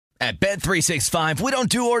At Bet365, we don't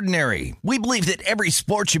do ordinary. We believe that every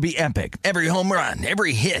sport should be epic. Every home run,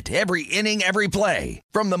 every hit, every inning, every play.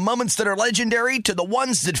 From the moments that are legendary to the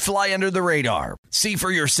ones that fly under the radar. See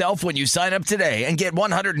for yourself when you sign up today and get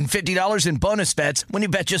 $150 in bonus bets when you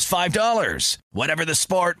bet just $5. Whatever the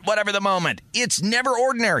sport, whatever the moment, it's never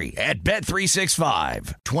ordinary at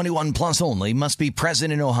Bet365. 21 plus only. Must be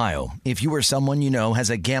present in Ohio. If you or someone you know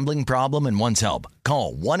has a gambling problem and wants help,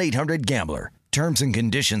 call 1-800-GAMBLER. Terms and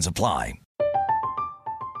conditions apply.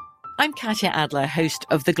 I'm Katya Adler, host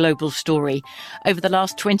of The Global Story. Over the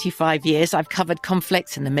last 25 years, I've covered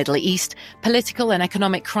conflicts in the Middle East, political and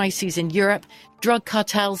economic crises in Europe, drug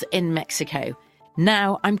cartels in Mexico.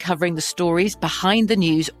 Now I'm covering the stories behind the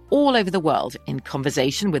news all over the world in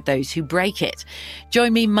conversation with those who break it.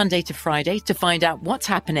 Join me Monday to Friday to find out what's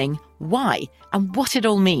happening, why, and what it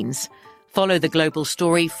all means. Follow The Global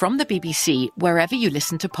Story from the BBC wherever you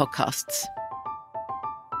listen to podcasts.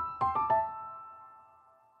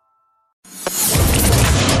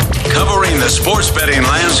 Covering the sports betting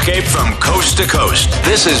landscape from coast to coast.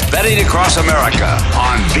 This is Betting Across America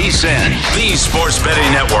on VSiN, the Sports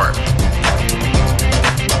Betting Network.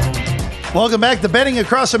 Welcome back to Betting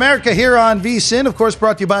Across America here on VSiN. Of course,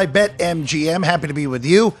 brought to you by BetMGM. Happy to be with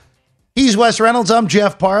you. He's Wes Reynolds. I'm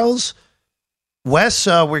Jeff Parles. Wes,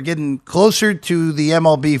 we're getting closer to the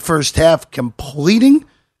MLB first half completing.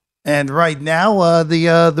 And right now,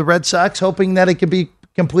 the Red Sox hoping that it can be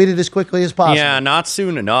completed as quickly as possible. Yeah, not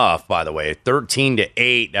soon enough, by the way.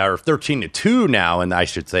 13-8, or 13-2 now, and I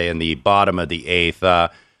should say, in the bottom of the eighth.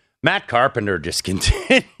 Matt Carpenter just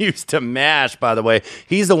continues to mash, by the way.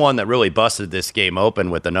 He's the one that really busted this game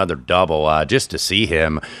open with another double. Just to see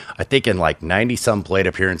him, I think in like 90-some plate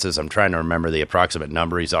appearances, I'm trying to remember the approximate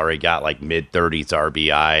number. He's already got like mid-30s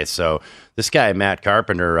RBI. So this guy, Matt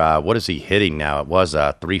Carpenter, what is he hitting now? It was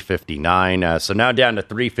 359. So now down to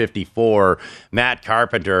 354. Matt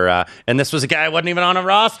Carpenter. And this was a guy who wasn't even on a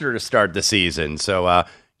roster to start the season. So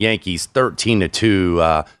Yankees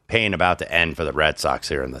 13-2, pain about to end for the Red Sox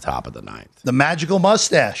here in the top of the ninth. The magical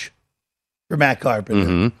mustache for Matt Carpenter.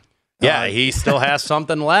 Mm-hmm. Yeah, he still has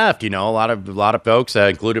something left. You know, a lot of folks,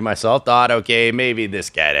 including myself, thought, okay, maybe this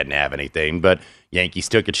guy didn't have anything, but Yankees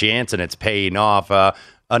took a chance and it's paying off.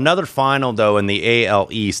 Another final, though, in the AL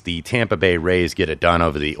East, the Tampa Bay Rays get it done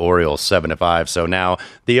over the Orioles 7-5. So now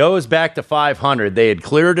the O is back to 500. They had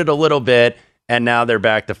cleared it a little bit, and now they're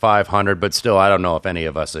back to 500. But still, I don't know if any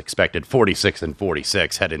of us expected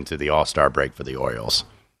 46-46 head into the All-Star break for the Orioles.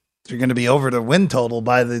 They're going to be over the win total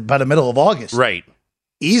by the middle of August. Right.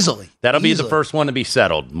 Easily. That'll be the first one to be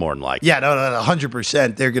settled, more than likely. Yeah, no,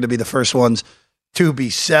 100%. They're going to be the first ones to be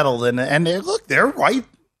settled. And they're right.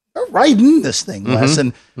 They're right in this thing, Wes.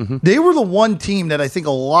 And they were the one team that I think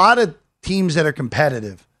a lot of teams that are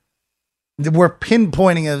competitive were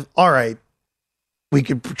pinpointing as, all right, we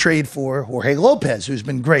could trade for Jorge Lopez, who's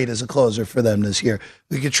been great as a closer for them this year.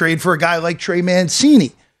 We could trade for a guy like Trey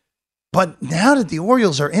Mancini. But now that the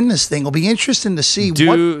Orioles are in this thing, it'll be interesting to see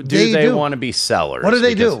what they want to be sellers. What do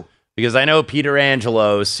they do? Because I know Peter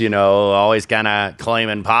Angelos, always kind of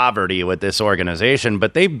claiming poverty with this organization,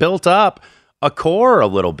 but they built up a core a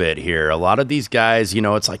little bit here. A lot of these guys,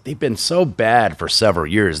 it's like they've been so bad for several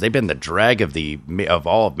years. They've been the drag of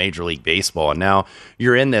all of Major League Baseball, and now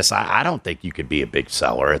you're in this. I don't think you could be a big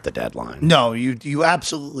seller at the deadline. No, you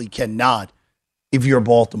absolutely cannot. If you're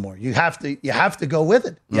Baltimore, you have to go with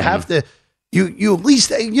it. You have to. You at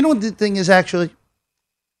least what the thing is actually,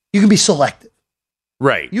 you can be selective.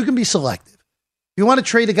 Right. You can be selective. If you want to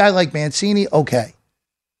trade a guy like Mancini, okay.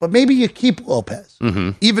 But maybe you keep Lopez,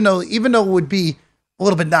 even though it would be a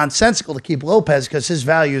little bit nonsensical to keep Lopez because his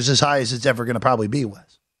value is as high as it's ever going to probably be,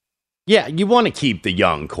 Wes. Yeah, you want to keep the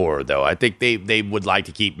young core, though. I think they would like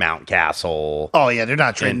to keep Mountcastle. Oh yeah, they're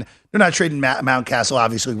not trading Mountcastle.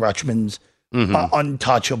 Obviously, Rutschman's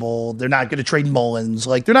untouchable. They're not going to trade Mullins.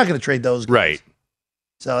 Like they're not going to trade those guys. Right.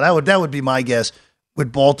 So that would be my guess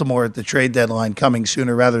with Baltimore at the trade deadline coming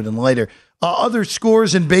sooner rather than later. Other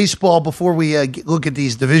scores in baseball before we look at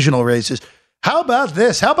these divisional races. How about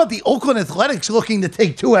this? How about the Oakland Athletics looking to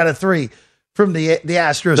take 2 out of 3 from the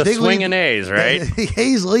Astros? The swinging A's, right? The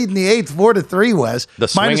A's leading the 8th 4-3, Wes. The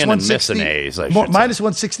swinging and missing A's, I should say. Minus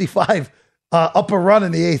 165 up a run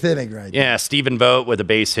in the 8th inning, right? Yeah, Stephen Vogt with a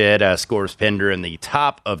base hit scores Pinder in the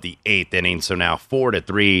top of the 8th inning. So now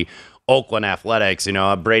 4-3. Oakland Athletics,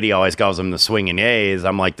 Brady always calls them the swinging A's.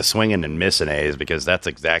 I'm like the swinging and missing A's because that's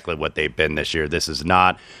exactly what they've been this year. This is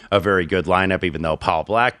not a very good lineup, even though Paul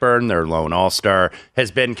Blackburn, their lone all-star,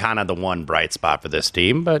 has been kind of the one bright spot for this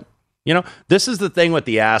team. But You know, this is the thing with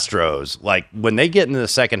the Astros. Like, when they get into the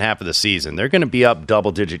second half of the season, they're going to be up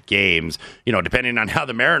double-digit games, you know, depending on how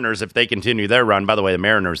the Mariners, if they continue their run. By the way, the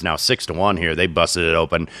Mariners now 6-1 here. They busted it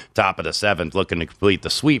open top of the seventh, looking to complete the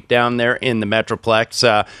sweep down there in the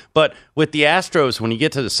Metroplex. But with the Astros, when you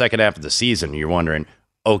get to the second half of the season, you're wondering,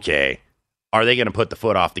 okay, are they going to put the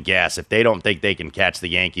foot off the gas? If they don't think they can catch the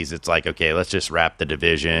Yankees, it's like, okay, let's just wrap the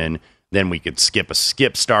division. Then we could skip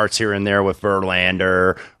starts here and there with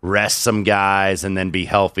Verlander, rest some guys, and then be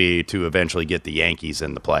healthy to eventually get the Yankees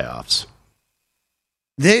in the playoffs.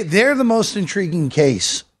 They're the most intriguing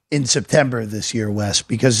case in September this year, Wes,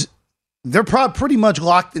 because they're pretty much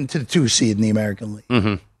locked into the 2 seed in the American League.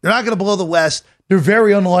 Mm-hmm. They're not going to blow the West. They're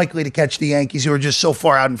very unlikely to catch the Yankees, who are just so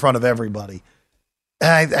far out in front of everybody.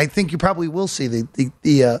 And I think you probably will see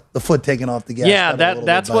the foot taken off the gas. Yeah,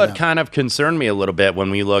 that's what kind of concerned me a little bit when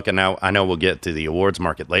we look, and now I know we'll get to the awards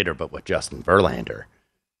market later, but with Justin Verlander,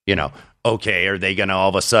 you know, okay, are they going to all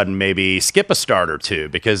of a sudden maybe skip a start or two?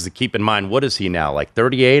 Because keep in mind, what is he now, like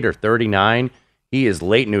 38 or 39? He is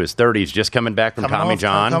late into his 30s, just coming back from Tommy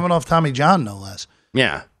John. Coming off Tommy John, no less.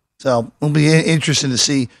 Yeah. So it'll be interesting to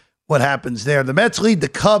see what happens there. The Mets lead the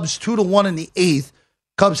Cubs 2-1 in the 8th.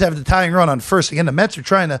 Cubs have the tying run on first. Again, the Mets are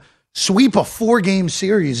trying to sweep a 4-game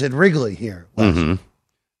series at Wrigley here. Mm-hmm.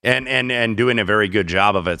 And doing a very good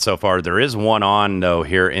job of it so far. There is one on, though,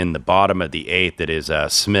 here in the bottom of the 8th. That is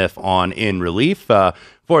Smith on in relief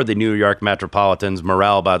for the New York Metropolitans.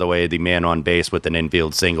 Morel, by the way, the man on base with an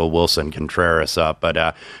infield single. Wilson Contreras up.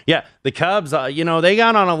 But, yeah, the Cubs, they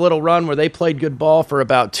got on a little run where they played good ball for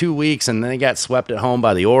about 2 weeks, and then they got swept at home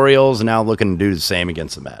by the Orioles, and now looking to do the same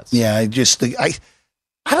against the Mets. Yeah,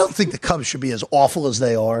 I don't think the Cubs should be as awful as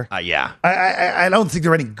they are. Yeah. I don't think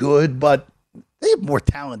they're any good, but they have more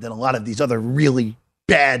talent than a lot of these other really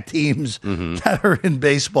bad teams that are in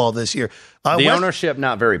baseball this year. The ownership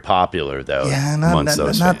not very popular, though. Yeah,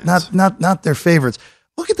 not their favorites.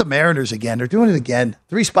 Look at the Mariners again. They're doing it again.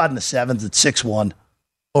 3 spot in the 7th at 6-1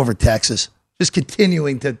 over Texas. Just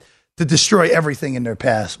continuing to destroy everything in their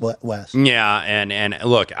path, Wes. Yeah, and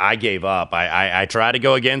look, I gave up. I tried to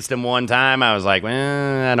go against him one time. I was like,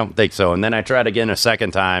 I don't think so. And then I tried again a second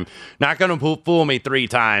time. Not going to fool me 3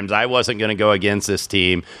 times. I wasn't going to go against this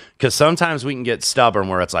team because sometimes we can get stubborn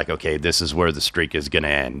where it's like, okay, this is where the streak is going to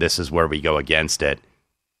end. This is where we go against it.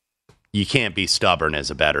 You can't be stubborn as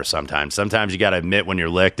a bettor sometimes. Sometimes you got to admit when you're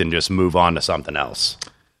licked and just move on to something else.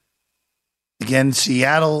 Again,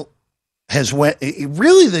 Seattle has went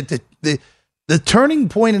really the turning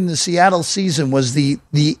point in the Seattle season was the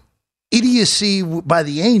idiocy by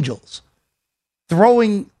the Angels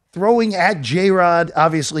throwing at J-Rod,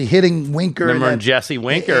 obviously hitting Winker. Remember Jesse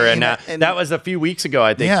Winker, and that was a few weeks ago,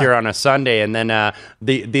 I think, here on a Sunday. And then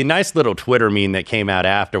the nice little Twitter meme that came out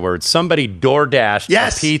afterwards, somebody DoorDashed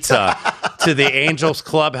a pizza to the Angels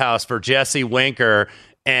clubhouse for Jesse Winker.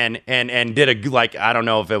 And did I don't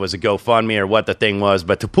know if it was a GoFundMe or what the thing was,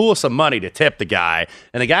 but to pool some money to tip the guy.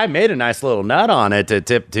 And the guy made a nice little nut on it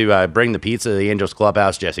to bring the pizza to the Angels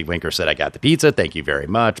clubhouse. Jesse Winker said, I got the pizza. Thank you very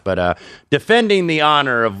much. But defending the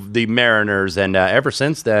honor of the Mariners. And ever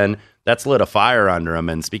since then, that's lit a fire under him.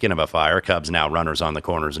 And speaking of a fire, Cubs now runners on the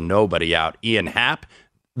corners, nobody out. Ian Happ,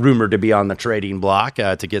 rumored to be on the trading block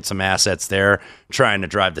to get some assets there, trying to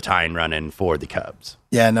drive the tying run in for the Cubs.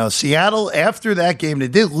 Yeah, no, Seattle, after that game, they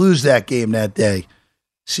did lose that game that day.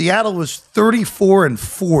 Seattle was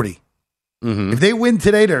 34-40. If they win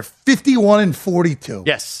today, they're 51-42.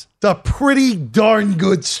 Yes. It's a pretty darn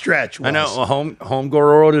good stretch, Wes. I know. Home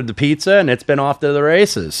ordered the pizza, and it's been off to the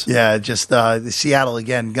races. Yeah, just the Seattle,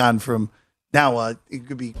 again, gone from now, it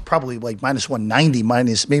could be probably like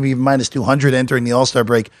 -190, maybe even -200 entering the All-Star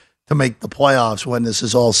break to make the playoffs when this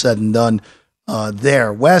is all said and done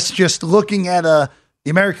there. Wes, just looking at the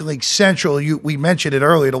American League Central, we mentioned it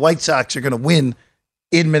earlier, the White Sox are going to win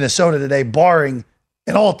in Minnesota today, barring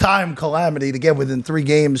an all-time calamity to get within 3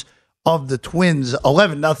 games of the Twins,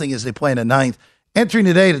 11-0 as they play in the 9th. Entering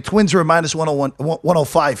today, the Twins are a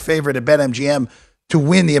 -105 favorite at BetMGM to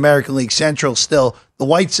win the American League Central still. The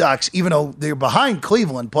White Sox, even though they're behind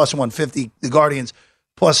Cleveland, +150, the Guardians,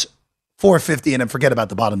 +450, and then forget about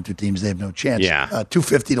the bottom 2 teams. They have no chance. Yeah.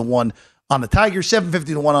 250-1 on the Tigers,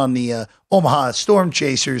 750-1 on the Omaha Storm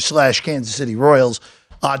Chasers / Kansas City Royals.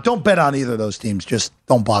 Don't bet on either of those teams. Just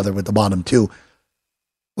don't bother with the bottom 2.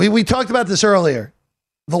 We talked about this earlier.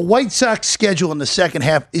 The White Sox schedule in the second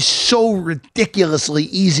half is so ridiculously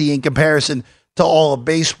easy in comparison to all of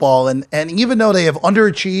baseball. And even though they have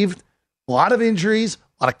underachieved, a lot of injuries,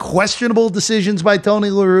 a lot of questionable decisions by Tony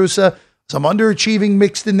La Russa, some underachieving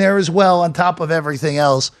mixed in there as well on top of everything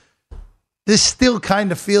else, this still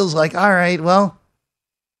kind of feels like, all right, well,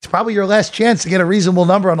 it's probably your last chance to get a reasonable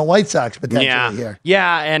number on the White Sox potentially here.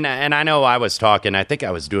 Yeah, and I know I was talking, I think I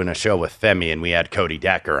was doing a show with Femi, and we had Cody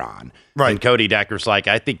Decker on. Right. And Cody Decker's like,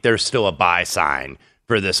 I think there's still a buy sign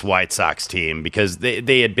for this White Sox team because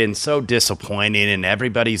they had been so disappointing, and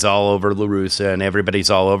everybody's all over La Russa, and everybody's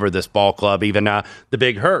all over this ball club. Even the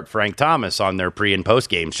Big Hurt, Frank Thomas, on their pre- and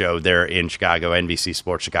post-game show there in Chicago, NBC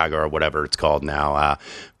Sports Chicago, or whatever it's called now.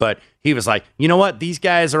 But he was like, you know what? These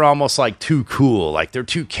guys are almost like too cool. Like, they're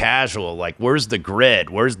too casual. Like, where's the grit?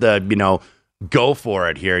 Where's the, go for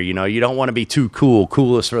it here? You don't want to be too cool.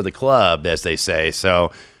 Coolest for the club, as they say.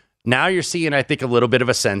 So now you're seeing, I think, a little bit of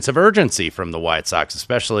a sense of urgency from the White Sox,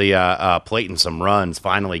 especially plating some runs,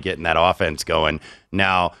 finally getting that offense going.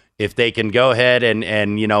 Now, if they can go ahead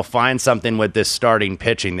and find something with this starting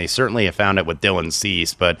pitching, they certainly have found it with Dylan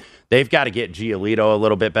Cease, but they've got to get Giolito a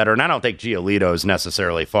little bit better. And I don't think Giolito is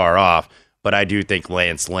necessarily far off, but I do think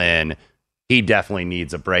Lance Lynn, he definitely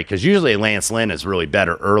needs a break, because usually Lance Lynn is really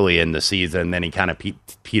better early in the season, and then he kind of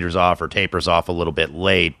peters off or tapers off a little bit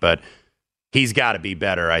late, but he's got to be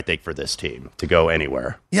better, I think, for this team to go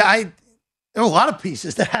anywhere. Yeah, there are a lot of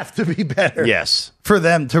pieces that have to be better. Yes. For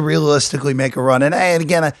them to realistically make a run. And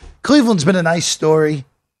again, Cleveland's been a nice story.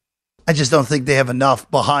 I just don't think they have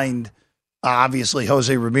enough behind, obviously,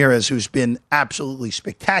 Jose Ramirez, who's been absolutely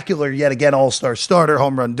spectacular. Yet again, all-star starter,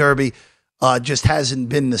 home run derby. Just hasn't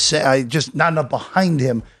been the same. Just not enough behind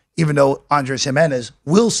him, even though Andres Jimenez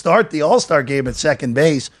will start the all-star game at second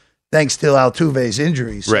base, thanks to Altuve's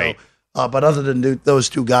injuries. Right. But other than those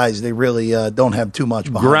two guys, they really don't have too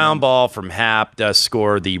much behind Ground them. ball from Happ does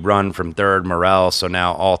score the run from third. Morel, so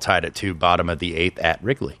now all tied at 2, bottom of the 8th at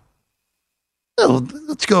Wrigley. Oh,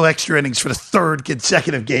 let's go extra innings for the third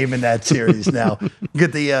consecutive game in that series now.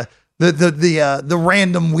 Get the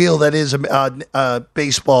random wheel that is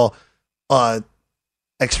baseball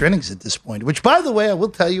extra innings at this point. Which, by the way, I will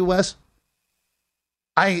tell you, Wes,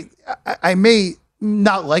 I may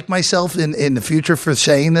not like myself in the future for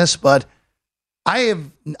saying this, but I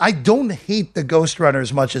don't hate the Ghost Runner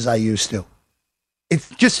as much as I used to. It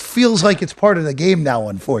just feels like it's part of the game now,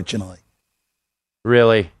 unfortunately.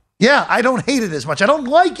 Really? Yeah, I don't hate it as much. I don't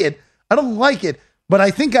like it, but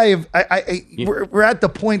I think we're at the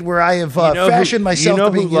point where I have fashioned myself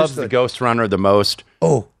to be used to it. You know who loves the Ghost Runner the most?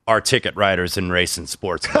 Oh. Our ticket writers and racing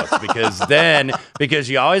sports books, because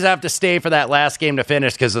you always have to stay for that last game to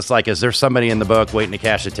finish, because it's like, is there somebody in the book waiting to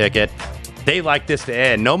cash a ticket? They like this to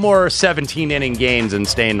end. No more 17-inning games and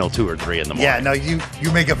staying till 2 or 3 in the morning. Yeah, no, you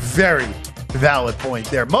make a very valid point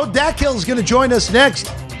there. Mo Dakhil is going to join us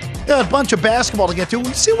next. Got a bunch of basketball to get to.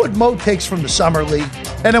 We'll see what Mo takes from the Summer League,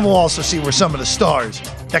 and then we'll also see where some of the stars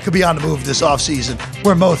that could be on the move this offseason,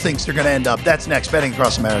 where Mo thinks they're going to end up. That's next, Betting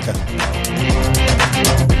Across America.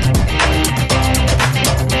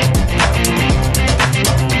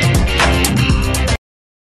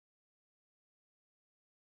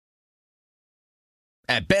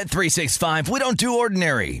 At Bet365, we don't do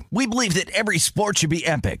ordinary. We believe that every sport should be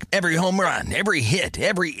epic. Every home run, every hit,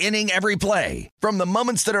 every inning, every play. From the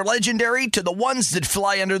moments that are legendary to the ones that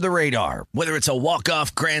fly under the radar. Whether it's a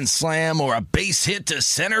walk-off grand slam or a base hit to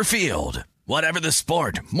center field. Whatever the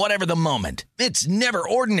sport, whatever the moment. It's never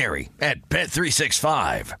ordinary at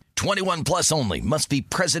Bet365. 21 plus only. Must be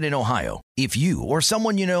present in Ohio. If you or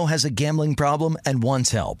someone you know has a gambling problem and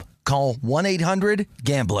wants help, call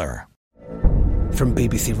 1-800-GAMBLER. From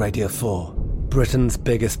BBC Radio 4, Britain's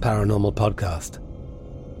biggest paranormal podcast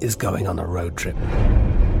is going on a road trip.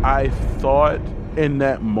 I thought in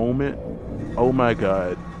that moment, oh my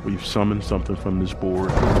God, we've summoned something from this board.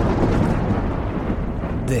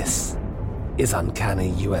 This is Uncanny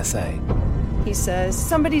USA. He says,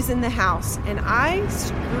 somebody's in the house, and I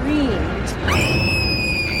screamed.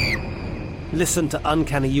 Listen to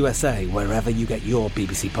Uncanny USA wherever you get your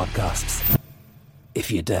BBC podcasts,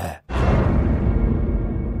 if you dare.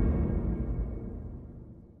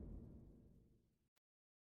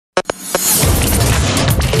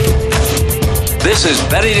 This is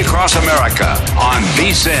Betting Across America on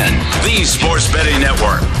VSiN, the Sports Betting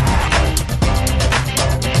Network.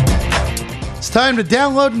 It's time to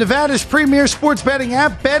download Nevada's premier sports betting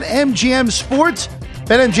app, BetMGM Sports.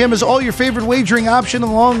 BetMGM is all your favorite wagering option,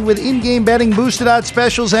 along with in-game betting, boosted odds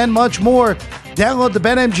specials, and much more. Download the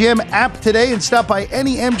BetMGM app today and stop by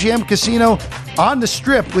any MGM casino on the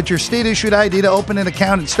Strip with your state-issued ID to open an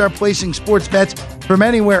account and start placing sports bets from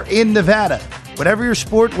anywhere in Nevada. Whatever your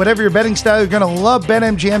sport, whatever your betting style, you're going to love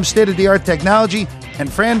BetMGM's state-of-the-art technology and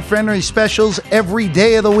fan-friendly specials every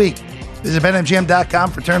day of the week. Visit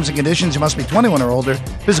BetMGM.com for terms and conditions. You must be 21 or older,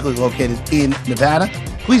 physically located in Nevada.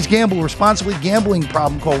 Please gamble responsibly. Gambling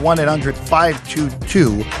problem, call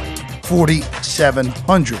 1-800-522-4060.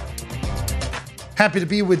 888-866-700. Happy to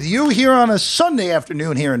be with you here on a Sunday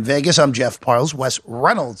afternoon here in Vegas. I'm Jeff Parles, Wes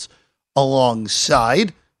Reynolds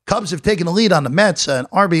alongside. Cubs have taken a lead on the Mets, an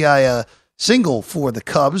RBI single for the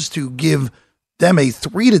Cubs to give them a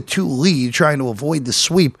 3-2 lead, trying to avoid the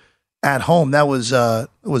sweep at home. That was a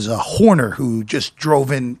Horner who just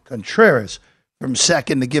drove in Contreras from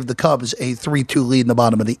second to give the Cubs a 3-2 lead in the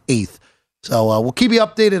bottom of the eighth. So we'll keep you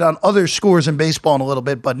updated on other scores in baseball in a little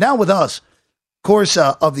bit. But now with us, of course,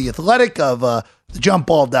 of The Athletic, of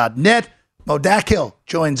thejumpball.net, Mo Dakhil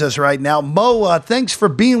joins us right now. Mo, thanks for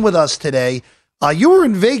being with us today. You were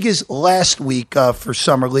in Vegas last week for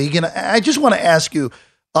Summer League, and I just want to ask you,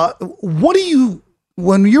 what do you,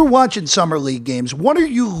 when you're watching Summer League games, what are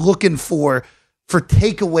you looking for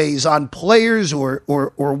takeaways on players or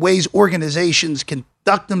ways organizations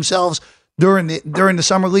conduct themselves during the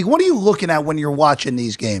Summer League? What are you looking at when you're watching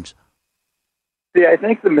these games? Yeah, I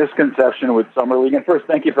think the misconception with Summer League, and first,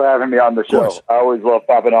 thank you for having me on the show. I always love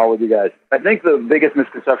popping on with you guys. I think the biggest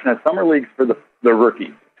misconception is Summer League's for the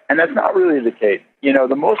rookies, and that's not really the case. You know,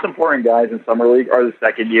 the most important guys in Summer League are the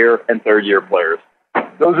second-year and third-year players.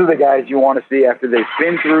 Those are the guys you want to see after they've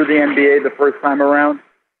been through the NBA the first time around.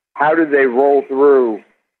 How do they roll through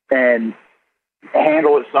and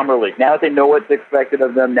handle it Summer League? Now that they know what's expected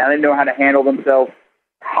of them, now they know how to handle themselves,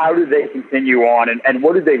 how do they continue on, and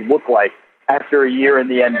what do they look like after a year in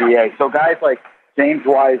the NBA? So guys like James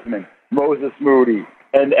Wiseman, Moses Moody,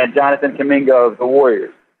 and Jonathan Kuminga of the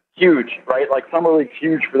Warriors, huge, right? Like Summer League's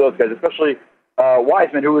huge for those guys, especially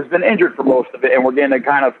Wiseman, who has been injured for most of it, and we're getting a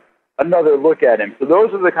kind of another look at him. So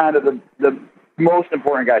those are the kind of the most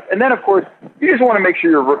important guys. And then, of course, you just want to make sure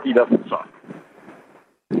your rookie doesn't suck.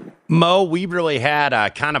 Mo, we really had a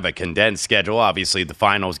kind of a condensed schedule. Obviously, the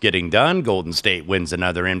finals getting done. Golden State wins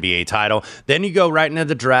another NBA title. Then you go right into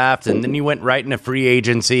the draft, and then you went right into free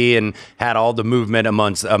agency and had all the movement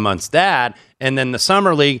amongst that. And then the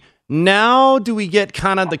Summer League. Now do we get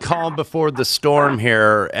kind of the calm before the storm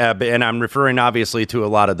here? And I'm referring, obviously, to a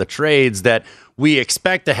lot of the trades that we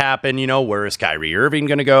expect to happen. You know, where is Kyrie Irving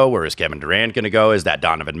going to go? Where is Kevin Durant going to go? Is that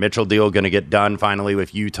Donovan Mitchell deal going to get done finally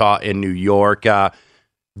with Utah and New York?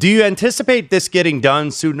 Do you anticipate this getting done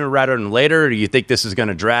sooner rather than later, or do you think this is going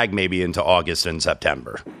to drag maybe into August and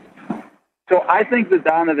September? So I think the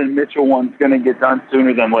Donovan Mitchell one's going to get done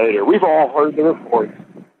sooner than later. We've all heard the reports.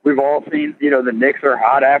 We've all seen, the Knicks are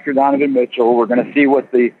hot after Donovan Mitchell. We're going to see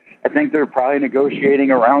I think they're probably negotiating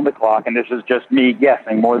around the clock, and this is just me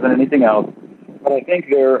guessing more than anything else. But I think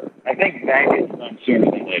that gets done sooner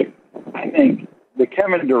than later. I think the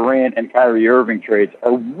Kevin Durant and Kyrie Irving trades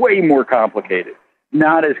are way more complicated,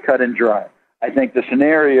 not as cut and dry. I think the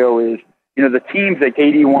scenario is, the teams that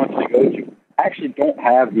KD wants to go to actually don't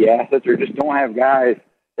have the assets or just don't have guys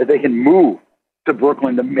that they can move to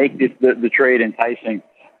Brooklyn to make the trade enticing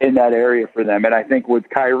in that area for them. And I think with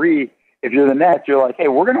Kyrie, if you're the Nets, you're like, hey,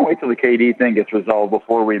 we're going to wait till the KD thing gets resolved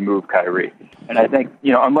before we move Kyrie. And I think,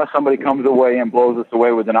 unless somebody comes away and blows us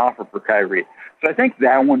away with an offer for Kyrie. So I think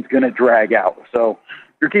that one's going to drag out. So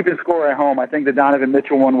if you're keeping score at home, I think the Donovan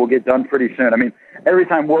Mitchell one will get done pretty soon. I mean, every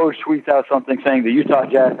time Woj tweets out something saying the Utah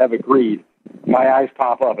Jazz have agreed, my eyes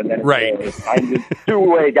pop up, and then it's a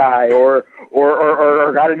two-way guy or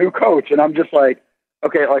got a new coach. And I'm just like,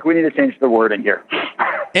 okay, like we need to change the wording here.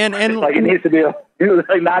 And like it needs to be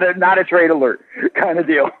not a trade alert kind of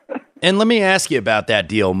deal. And let me ask you about that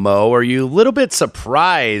deal, Mo. Are you a little bit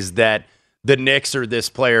surprised that the Knicks are this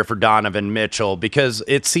player for Donovan Mitchell? Because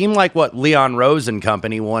it seemed like what Leon Rose and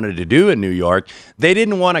company wanted to do in New York. They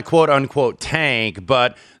didn't want to quote unquote tank,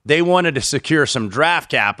 but they wanted to secure some draft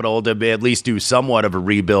capital to at least do somewhat of a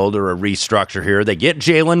rebuild or a restructure here. They get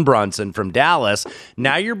Jalen Brunson from Dallas.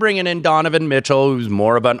 Now you're bringing in Donovan Mitchell, who's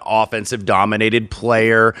more of an offensive-dominated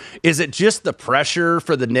player. Is it just the pressure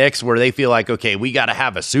for the Knicks where they feel like, okay, we got to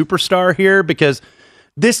have a superstar here? Because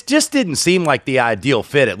this just didn't seem like the ideal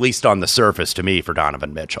fit, at least on the surface to me, for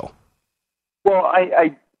Donovan Mitchell. Well,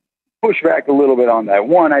 I push back a little bit on that.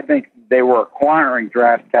 One, I think they were acquiring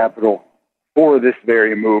draft capital for this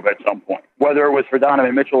very move at some point, whether it was for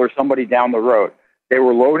Donovan Mitchell or somebody down the road. They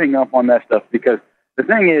were loading up on that stuff because the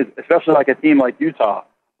thing is, especially like a team like Utah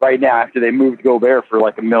right now, after they moved Gobert for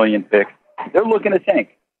like 1 million picks, they're looking to tank,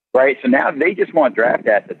 right? So now they just want draft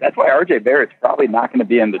assets. That's why RJ Barrett's probably not going to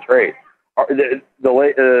be in the trade.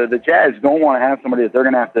 The Jazz don't want to have somebody that they're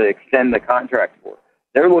going to have to extend the contract for.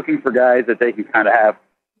 They're looking for guys that they can kind of have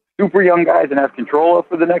super young guys and have control of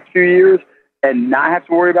for the next few years and not have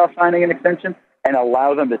to worry about signing an extension and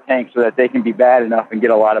allow them to tank so that they can be bad enough and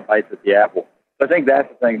get a lot of bites at the apple. So I think that's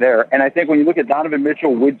the thing there. And I think when you look at Donovan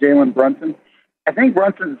Mitchell with Jalen Brunson, I think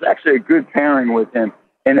Brunson is actually a good pairing with him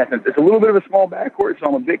in essence. It's a little bit of a small backcourt, so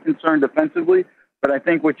I'm a bit concerned defensively. But I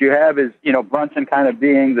think what you have is, Brunson kind of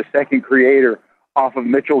being the second creator off of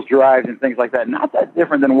Mitchell's drives and things like that. Not that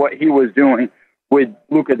different than what he was doing with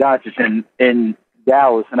Luka Doncic in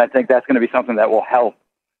Dallas, and I think that's going to be something that will help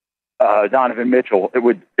Donovan Mitchell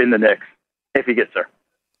in the Knicks if he gets there.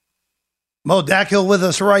 Mo Dakhil with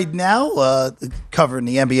us right now, covering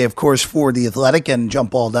the NBA, of course, for The Athletic and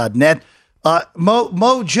JumpBall.net.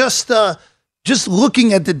 Mo, just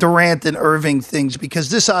looking at the Durant and Irving things, because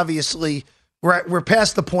this obviously we're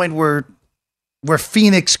past the point where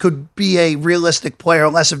Phoenix could be a realistic player,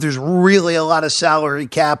 unless if there's really a lot of salary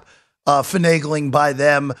cap finagling by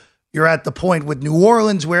them. You're at the point with New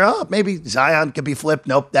Orleans where maybe Zion could be flipped.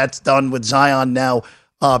 Nope, that's done with Zion now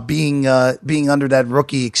being under that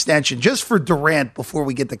rookie extension. Just for Durant, before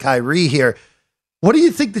we get to Kyrie here, what do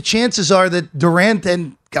you think the chances are that Durant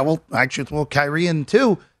and Kyrie and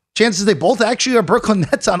too, chances they both actually are Brooklyn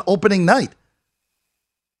Nets on opening night?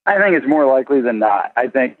 I think it's more likely than not. I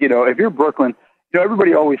think, if you're Brooklyn,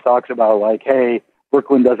 everybody always talks about like, hey,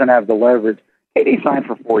 Brooklyn doesn't have the leverage. KD signed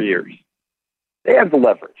for 4 years. They have the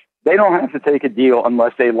leverage. They don't have to take a deal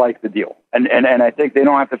unless they like the deal. And I think they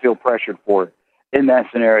don't have to feel pressured for it in that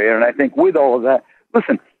scenario. And I think with all of that,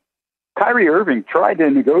 listen, Kyrie Irving tried to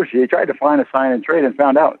negotiate, tried to find a sign and trade, and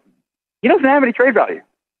found out he doesn't have any trade value.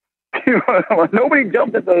 Nobody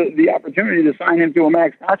jumped at the opportunity to sign him to a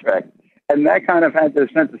max contract. And that kind of had to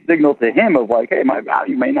send a signal to him of like, hey, my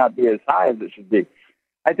value may not be as high as it should be.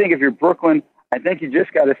 I think if you're Brooklyn, I think you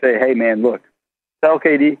just got to say, hey, man, look, tell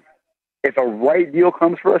KD, if a right deal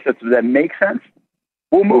comes for us that makes sense,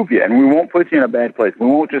 we'll move you, and we won't put you in a bad place. We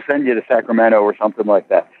won't just send you to Sacramento or something like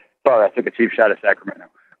that. Sorry, I took a cheap shot at Sacramento.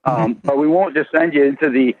 But we won't just send you into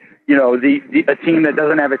a team that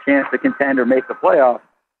doesn't have a chance to contend or make the playoffs.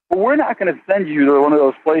 But we're not going to send you to one of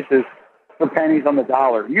those places for pennies on the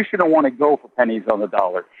dollar. You shouldn't want to go for pennies on the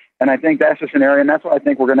dollar. And I think that's the scenario, and that's why I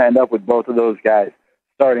think we're going to end up with both of those guys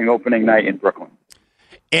starting opening night in Brooklyn.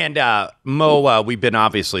 And Mo, we've been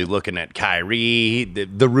obviously looking at Kyrie.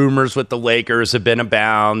 The rumors with the Lakers have been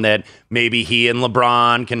abound that maybe he and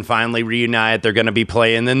LeBron can finally reunite. They're going to be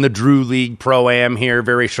playing in the Drew League Pro-Am here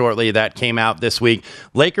very shortly. That came out this week.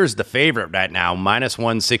 Lakers the favorite right now,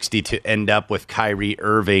 -160 to end up with Kyrie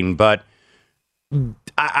Irving. But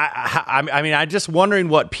I mean, I'm just wondering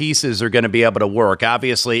what pieces are going to be able to work.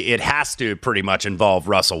 Obviously, it has to pretty much involve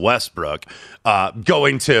Russell Westbrook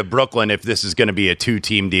going to Brooklyn if this is going to be a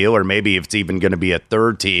 2-team deal, or maybe if it's even going to be a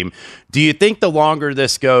 3rd team. Do you think the longer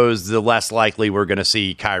this goes, the less likely we're going to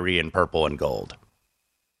see Kyrie in purple and gold?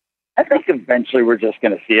 I think eventually we're just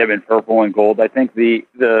going to see him in purple and gold. I think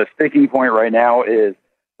the sticking point right now is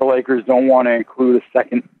the Lakers don't want to include a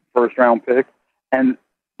second first-round pick, and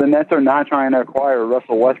the Nets are not trying to acquire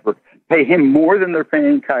Russell Westbrook, pay him more than they're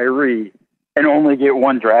paying Kyrie, and only get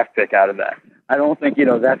 1 draft pick out of that. I don't think,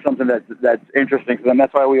 that's something that's interesting to them.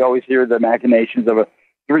 That's why we always hear the machinations of a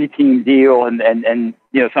 3-team deal and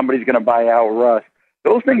somebody's going to buy out Russ.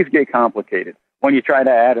 Those things get complicated when you try to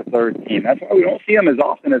add a 3rd team. That's why we don't see them as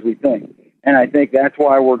often as we think. And I think that's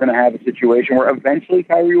why we're going to have a situation where eventually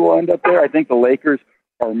Kyrie will end up there. I think the Lakers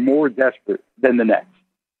are more desperate than the Nets,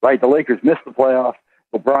 right? The Lakers missed the playoffs.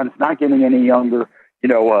 LeBron's not getting any younger.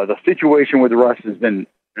 The situation with Russ has been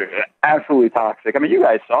absolutely toxic. I mean, you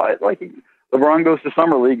guys saw it. Like, LeBron goes to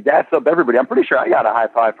Summer League, daps up everybody. I'm pretty sure I got a high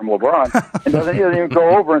five from LeBron and doesn't even go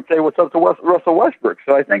over and say what's up to Russell Westbrook.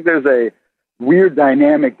 So I think there's a weird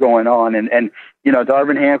dynamic going on. And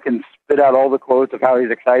Darvin Ham can spit out all the quotes of how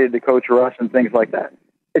he's excited to coach Russ and things like that.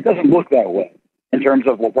 It doesn't look that way in terms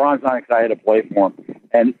of LeBron's not excited to play for him.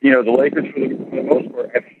 And, the Lakers, for the most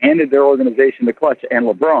part, have handed their organization to Clutch and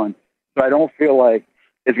LeBron. So I don't feel like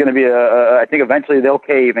it's going to be I think eventually they'll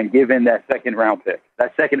cave and give in that second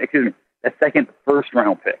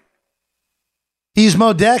first-round pick. He's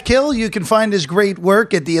Mo Dakhil. You can find his great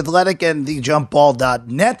work at The Athletic and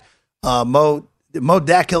TheJumpBall.net. Mo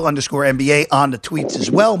Dakhil_NBA on the tweets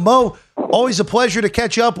as well. Mo, always a pleasure to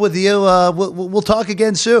catch up with you. We'll talk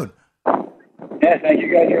again soon. Yeah, thank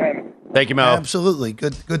you guys for having me. Thank you, Mo. Absolutely.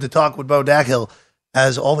 Good to talk with Mo Dakhil,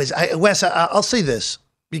 as always. Wes, I'll say this,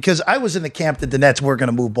 because I was in the camp that the Nets were going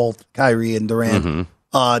to move both Kyrie and Durant,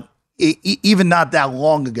 even not that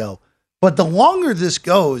long ago. But the longer this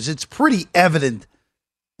goes, it's pretty evident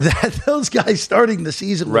that those guys starting the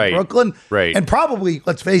season with Brooklyn, and probably,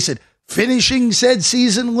 let's face it, finishing said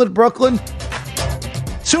season with Brooklyn,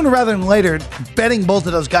 sooner rather than later, betting both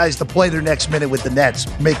of those guys to play their next minute with the Nets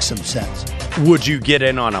makes some sense. Would you get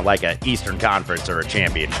in on a Eastern Conference or a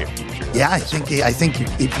championship? Yeah, I think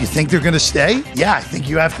if you think they're going to stay, I think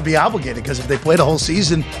you have to be obligated, because if they play the whole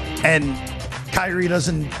season and Kyrie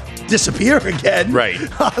doesn't disappear again. Right.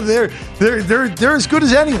 They're as good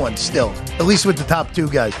as anyone still, at least with the top two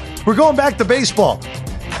guys. We're going back to baseball.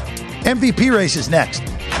 MVP race is next.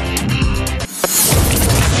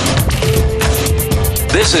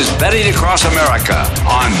 This is Betting Across America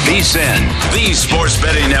on VSiN, the Sports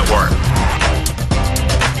Betting Network.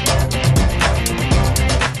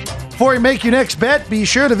 Before you make your next bet, be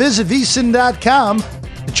sure to visit vsin.com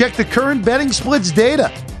to check the current betting splits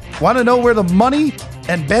data. Want to know where the money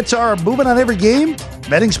and bets are moving on every game?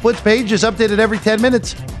 Betting splits page is updated every 10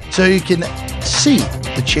 minutes so you can see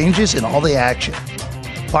the changes in all the action.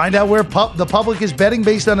 Find out where the public is betting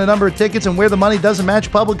based on the number of tickets and where the money doesn't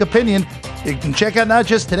match public opinion. You can check out not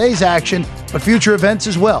just today's action, but future events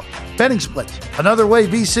as well. Betting splits, another way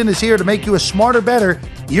VSiN is here to make you a smarter bettor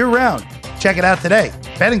year-round. Check it out today.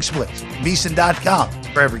 Betting splits, vsin.com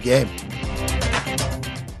for every game.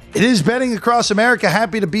 It is Betting Across America.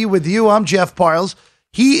 Happy to be with you. I'm Jeff Parles.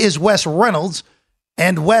 He is Wes Reynolds.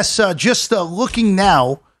 And Wes, just looking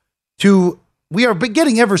now to, we are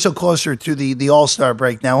getting ever so closer to the All-Star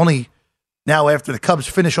break now. Only now after the Cubs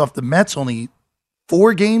finish off the Mets, only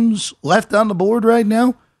 4 games left on the board right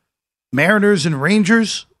now. Mariners and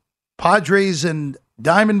Rangers, Padres and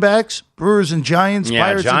Diamondbacks, Brewers and Giants. Yeah,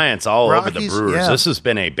 Pirates Giants all Rockies. over the Brewers. Yeah. This has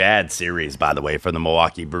been a bad series, by the way, for the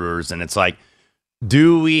Milwaukee Brewers. And it's like,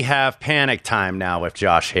 do we have panic time now with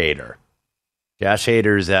Josh Hader? Josh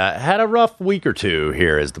Hader's had a rough week or two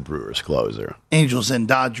here as the Brewers closer. Angels and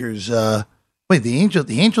Dodgers. Wait, the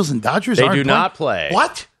Angels and Dodgers They aren't do not play.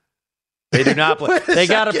 What? They do not play. They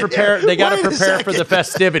got to prepare. They got to prepare for the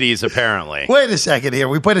festivities. Apparently. Wait a second here.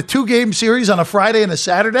 We played a 2-game series on a Friday and a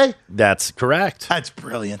Saturday. That's correct. That's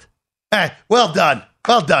brilliant. Hey, well done,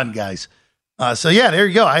 guys. So yeah, there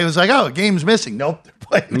you go. I was like, oh, a game's missing. Nope.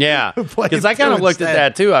 Yeah, because I kind of looked at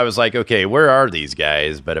that too. I was like, okay, where are these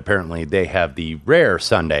guys? But apparently, they have the rare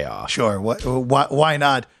Sunday off. Sure. Why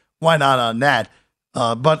not? Why not on that?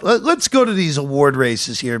 But let's go to these award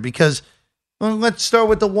races here because let's start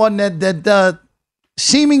with the one that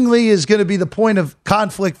seemingly is going to be the point of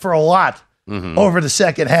conflict for a lot over the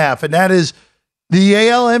second half, and that is the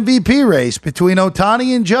AL MVP race between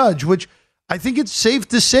Ohtani and Judge, which I think it's safe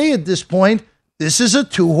to say at this point, this is a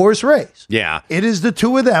 2-horse race. Yeah. It is the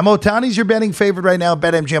two of them. Ohtani's your betting favorite right now,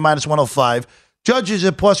 BetMGM minus 105. Judge is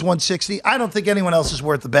at plus 160. I don't think anyone else is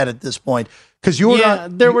worth the bet at this point. Because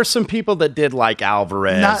there were some people that did like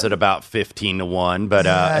Alvarez at about 15-1, but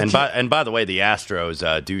and by the way, the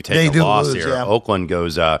Astros do take a loss here. Yeah. Oakland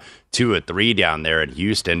goes 2-3 down there in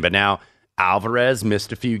Houston, but now Alvarez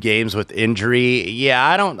missed a few games with injury. Yeah,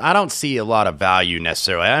 I don't see a lot of value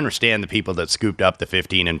necessarily. I understand the people that scooped up the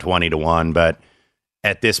 15 and 20-1, but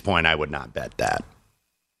at this point, I would not bet that.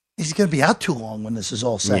 He's going to be out too long when this is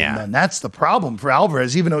all said and done. That's the problem for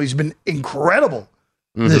Alvarez, even though he's been incredible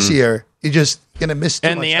this year. He's just going to miss too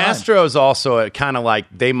much time. And the Astros also kind of like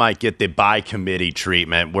they might get the by committee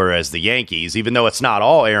treatment, whereas the Yankees, even though it's not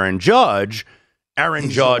all Aaron Judge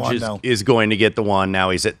is going to get the one. Now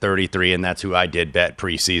he's at 33, and that's who I did bet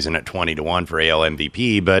preseason at 20-1 for AL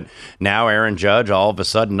MVP. But now Aaron Judge, all of a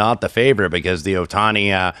sudden, not the favorite because the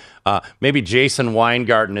Ohtani, maybe Jason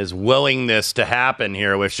Weingarten's willingness to happen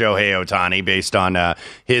here with Shohei Ohtani based on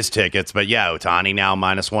his tickets. But yeah, Ohtani now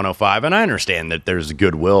minus 105. And I understand that there's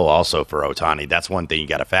goodwill also for Ohtani. That's one thing you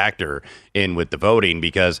got to factor in with the voting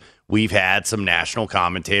because we've had some national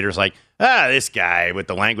commentators like, this guy with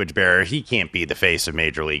the language barrier, he can't be the face of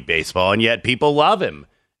Major League Baseball. And yet people love him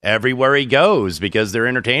everywhere he goes because they're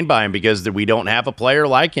entertained by him because we don't have a player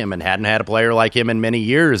like him and hadn't had a player like him in many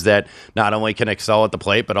years that not only can excel at the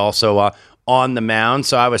plate, but also on the mound.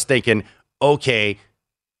 So I was thinking, okay,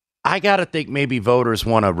 I got to think maybe voters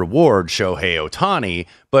want to reward Shohei Ohtani,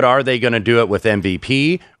 but are they going to do it with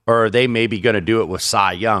MVP or are they maybe going to do it with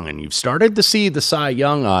Cy Young? And you've started to see the Cy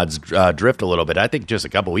Young odds drift a little bit. I think just a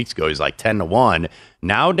couple weeks ago, he's like 10-1.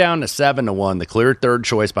 Now down to 7-1, the clear third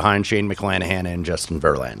choice behind Shane McClanahan and Justin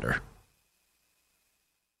Verlander.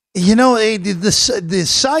 You know, the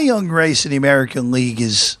Cy Young race in the American League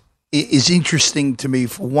is interesting to me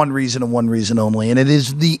for one reason and one reason only, and it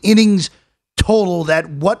is the innings total that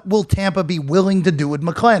what will Tampa be willing to do with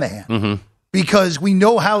McClanahan? Because we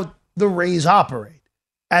know how the Rays operate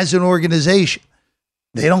as an organization.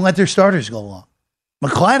 They don't let their starters go long.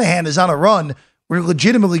 McClanahan is on a run. We're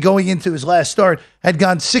legitimately going into his last start, had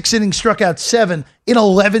gone 6 innings, struck out 7 in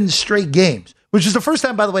 11 straight games, which is the first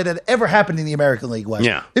time, by the way, that ever happened in the American League West.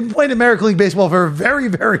 Yeah. They've been playing American League baseball for a very,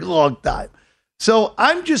 very long time. So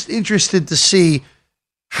I'm just interested to see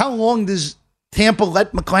how long does Tampa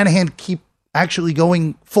let McClanahan keep actually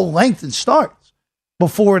going full length in starts.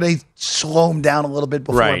 before they slow him down a little bit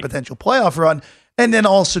before a Right. potential playoff run. And then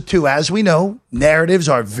also, too, as we know, narratives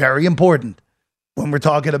are very important when we're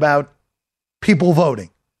talking about people voting.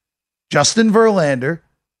 Justin Verlander,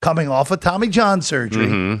 coming off of Tommy John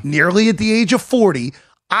surgery, nearly at the age of 40.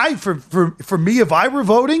 For me, if I were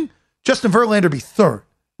voting, Justin Verlander would be third,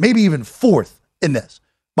 maybe even fourth in this,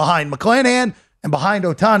 behind McClanahan and behind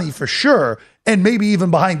Ohtani for sure, and maybe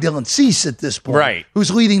even behind Dylan Cease at this point, Right.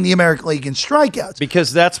 who's leading the American League in strikeouts.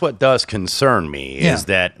 Because that's what does concern me is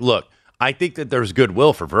that, look, I think that there's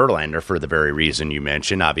goodwill for Verlander for the very reason you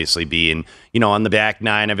mentioned, obviously being, on the back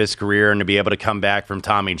nine of his career and to be able to come back from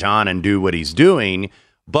Tommy John and do what he's doing.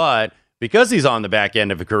 But because he's on the back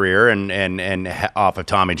end of a career and off of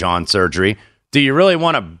Tommy John surgery, do you really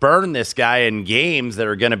want to burn this guy in games that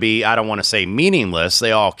are going to be, I don't want to say meaningless,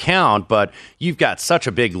 they all count, but you've got such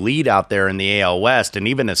a big lead out there in the AL West, and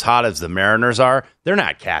even as hot as the Mariners are, they're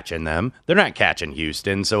not catching them. They're not catching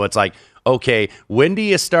Houston. So it's like, okay, when do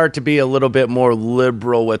you start to be a little bit more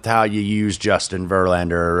liberal with how you use Justin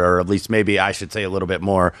Verlander, or at least maybe I should say a little bit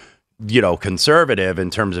more, conservative in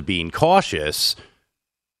terms of being cautious,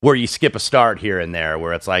 where you skip a start here and there,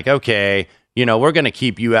 where it's like, okay, we're going to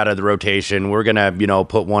keep you out of the rotation. We're going to,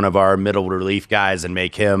 put one of our middle relief guys and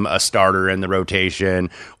make him a starter in the rotation.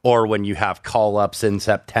 Or when you have call-ups in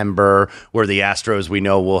September, where the Astros, we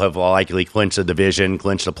know, will have likely clinched the division,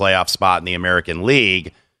 clinched a playoff spot in the American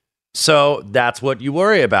League. So that's what you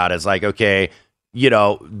worry about is like, okay,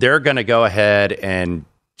 they're going to go ahead and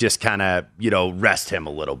just kind of, rest him a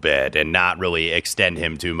little bit and not really extend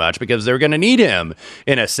him too much because they're going to need him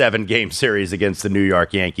in a 7-game series against the New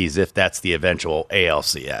York Yankees if that's the eventual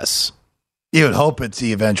ALCS. You would hope it's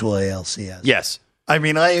the eventual ALCS. Yes. I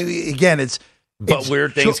mean, But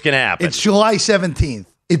weird things can happen. It's July 17th.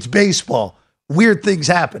 It's baseball. Weird things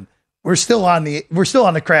happen. We're still on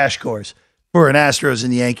the crash course for an Astros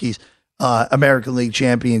and Yankees American League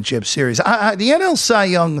Championship Series. The NL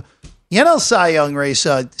Cy Young race,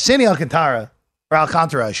 Sandy Alcantara,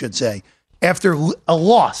 I should say, after a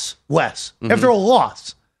loss, after a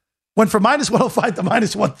loss, went from -105 to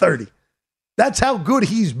 -130. That's how good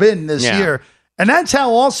he's been this year. And that's how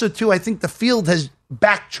also, too, I think the field has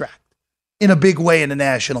backtracked in a big way in the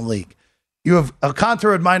National League. You have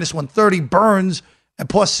Alcantara at -130, Burns at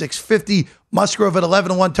 +650, Musgrove at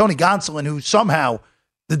 11-1, Tony Gonsolin, who somehow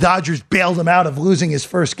the Dodgers bailed him out of losing his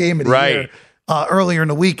first game of the year earlier in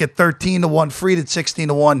the week at 13-1, Fried at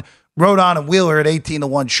 16-1, Rodon and Wheeler at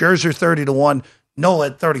 18-1, Scherzer 30-1, Nola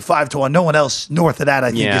at 35-1. No one else north of that,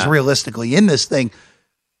 I think, is realistically in this thing.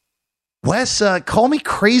 Wes, call me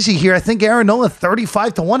crazy here. I think Aaron Nola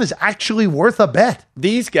 35-1 is actually worth a bet.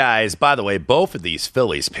 These guys, by the way, both of these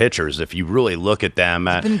Phillies pitchers, if you really look at them,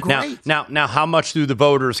 been great. Now, how much do the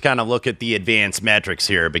voters kind of look at the advanced metrics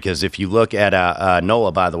here? Because if you look at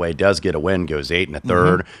Nola, by the way, does get a win, goes 8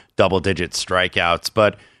 1/3, double-digit strikeouts,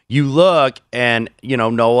 but you look and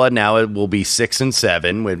Nola now it will be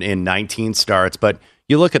 6-7 in 19 starts, but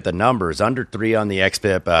you look at the numbers, under 3 on the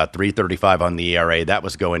xFIP, 3.35 on the ERA. That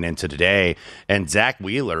was going into today. And Zach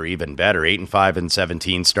Wheeler, even better, 8-5 in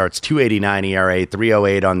 17 starts, 2.89 ERA,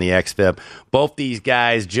 3.08 on the xFIP. Both these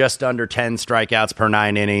guys just under 10 strikeouts per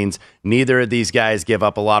 9 innings. Neither of these guys give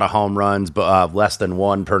up a lot of home runs, but less than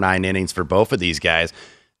 1 per 9 innings for both of these guys.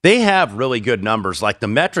 They have really good numbers. Like the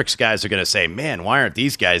metrics guys are going to say, man, why aren't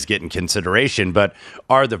these guys getting consideration? But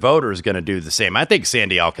are the voters going to do the same? I think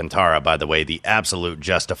Sandy Alcantara, by the way, the absolute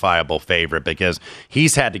justifiable favorite because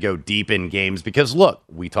he's had to go deep in games because, look,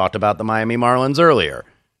 we talked about the Miami Marlins earlier.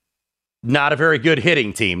 Not a very good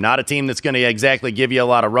hitting team, not a team that's going to exactly give you a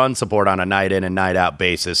lot of run support on a night in and night out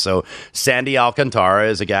basis. So Sandy Alcantara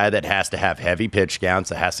is a guy that has to have heavy pitch counts,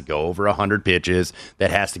 that has to go over 100 pitches,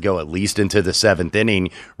 that has to go at least into the 7th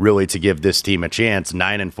inning really to give this team a chance.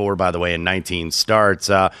 9-4, by the way, in 19 starts.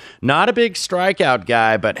 Not a big strikeout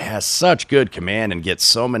guy, but has such good command and gets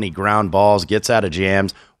so many ground balls, gets out of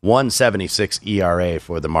jams. 1.76 ERA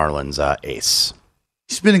for the Marlins ace.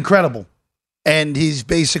 He's been incredible. And he's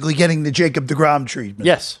basically getting the Jacob deGrom treatment.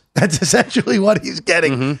 Yes. That's essentially what he's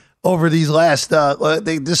getting over these last,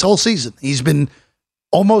 this whole season. He's been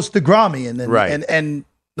almost deGrom-y, and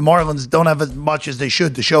the Marlins don't have as much as they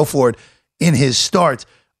should to show for it in his starts.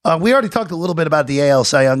 We already talked a little bit about the AL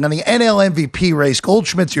Cy Young. On the NL MVP race,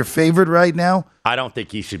 Goldschmidt's your favorite right now. I don't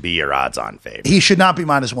think he should be your odds-on favorite. He should not be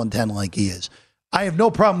 -110 like he is. I have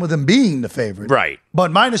no problem with him being the favorite. Right.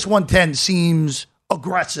 But -110 seems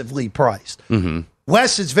aggressively priced.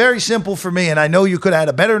 Wes, it's very simple for me, and I know you could have had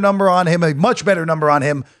a better number on him, a much better number on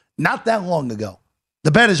him, not that long ago.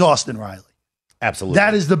 The bet is Austin Riley. Absolutely.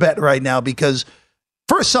 That is the bet right now because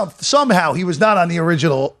First, somehow he was not on the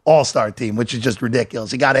original All-Star team, which is just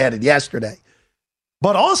ridiculous. He got added yesterday.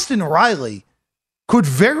 But Austin Riley could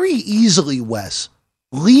very easily, Wes,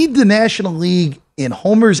 lead the National League in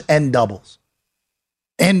homers and doubles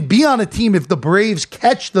and be on a team, if the Braves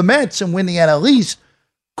catch the Mets and win the NL East,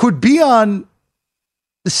 could be on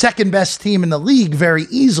the second best team in the league very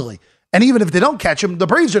easily. And even if they don't catch him, the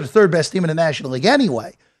Braves are the third best team in the National League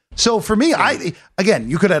anyway. So for me, you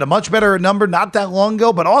could have had a much better number not that long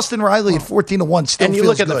ago, but Austin Riley at 14-1 still And you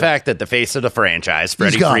feels look at good. the fact that the face of the franchise,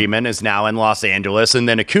 Freddie Freeman, is now in Los Angeles, and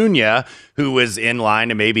then Acuna, who was in line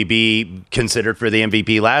to maybe be considered for the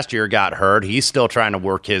MVP last year, got hurt. He's still trying to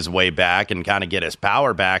work his way back and kind of get his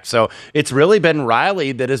power back. So it's really been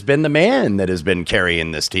Riley that has been the man that has been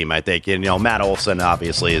carrying this team, I think. And, Matt Olson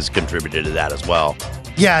obviously has contributed to that as well.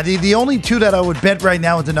 Yeah, the only two that I would bet right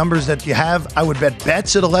now with the numbers that you have, I would bet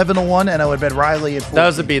Betts at 11-1, and I would bet Riley at 14.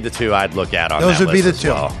 Those would be the two I'd look at on Those that would be the list two.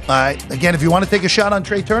 well. All right. Again, if you want to take a shot on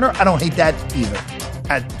Trey Turner, I don't hate that either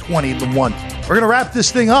at 20-1. We're going to wrap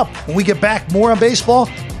this thing up. When we get back, more on baseball,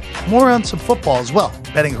 more on some football as well.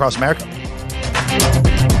 Betting Across America.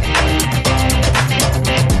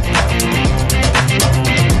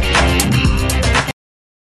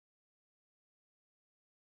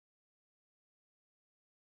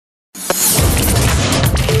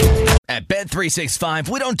 At Bet365,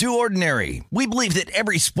 we don't do ordinary. We believe that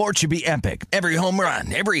every sport should be epic. Every home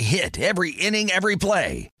run, every hit, every inning, every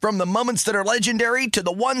play. From the moments that are legendary to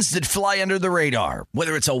the ones that fly under the radar.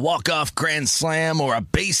 Whether it's a walk-off grand slam or a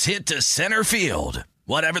base hit to center field.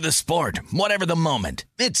 Whatever the sport, whatever the moment.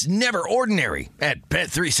 It's never ordinary at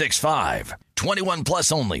Bet365. 21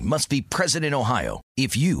 plus only. Must be present in Ohio.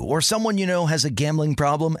 If you or someone you know has a gambling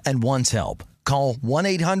problem and wants help, call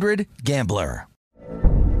 1-800-GAMBLER.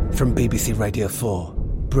 From BBC Radio 4,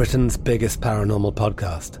 Britain's biggest paranormal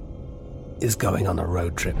podcast is going on a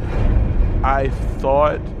road trip. I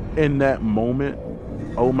thought in that moment,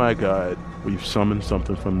 oh my God, we've summoned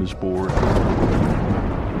something from this board.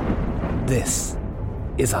 This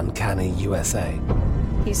is Uncanny USA.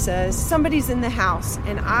 He says, somebody's in the house,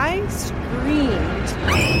 and I screamed.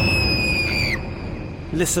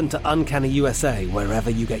 Listen to Uncanny USA wherever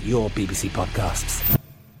you get your BBC podcasts,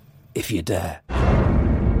 if you dare.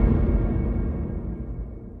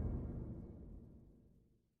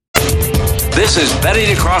 This is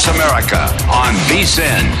Betting Across America on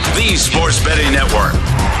VSiN, the Sports Betting Network.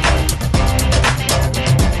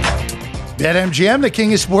 BetMGM, the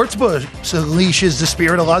king of sportsbooks, unleashes the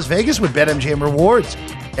spirit of Las Vegas with BetMGM Rewards.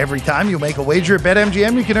 Every time you make a wager at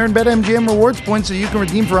BetMGM, you can earn BetMGM Rewards points that you can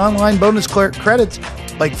redeem for online bonus credits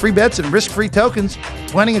like free bets and risk-free tokens.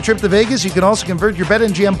 Planning a trip to Vegas, you can also convert your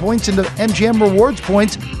BetMGM points into MGM Rewards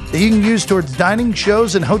points that you can use towards dining,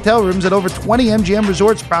 shows, and hotel rooms at over 20 MGM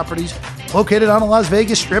Resorts properties located on the Las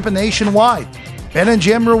Vegas Strip and nationwide.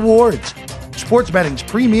 BetMGM Rewards, sports betting's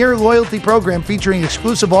premier loyalty program featuring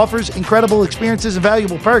exclusive offers, incredible experiences, and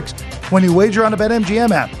valuable perks when you wager on the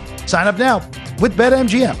BetMGM app. Sign up now with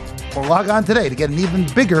BetMGM or log on today to get an even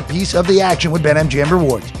bigger piece of the action with BetMGM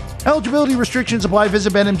Rewards. Eligibility restrictions apply.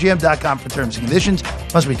 Visit BetMGM.com for terms and conditions.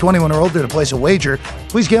 Must be 21 or older to place a wager.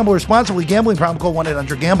 Please gamble responsibly. Gambling problem, call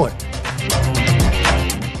 1-800-GAMBLER.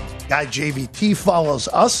 Guy JVT follows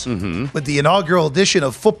us with the inaugural edition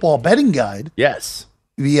of Football Betting Guide. Yes.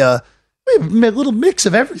 We have a little mix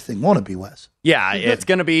of everything, won't it be, Wes? Yeah, it's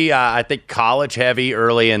going to be, I think, college heavy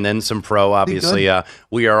early and then some pro, obviously.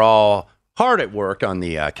 We are all hard at work on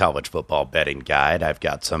the college football betting guide. I've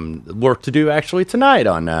got some work to do actually tonight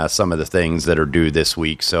on some of the things that are due this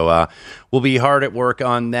week. So we'll be hard at work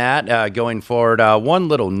on that going forward. One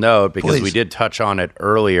little note, because we did touch on it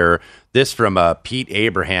earlier. This from Pete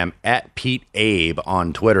Abraham at Pete Abe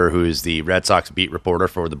on Twitter, who is the Red Sox beat reporter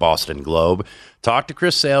for the Boston Globe. Talk to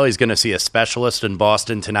Chris Sale. He's going to see a specialist in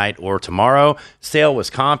Boston tonight or tomorrow. Sale was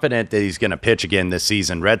confident that he's going to pitch again this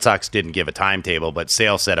season. Red Sox didn't give a timetable, but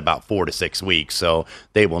Sale said about 4 to 6 weeks, so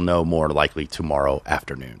they will know more likely tomorrow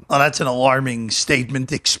afternoon. Well, that's an alarming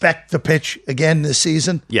statement. Expect to pitch again this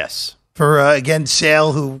season. Yes. For, again,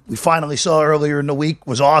 Sale, who we finally saw earlier in the week,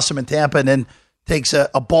 was awesome in Tampa, and then takes a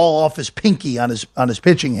ball off his pinky on his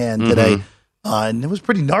pitching hand today. And it was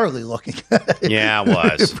pretty gnarly looking. Yeah, it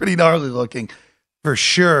was. Pretty gnarly looking. For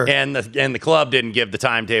sure. And the club didn't give the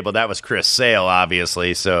timetable. That was Chris Sale,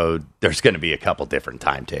 obviously. So there's going to be a couple different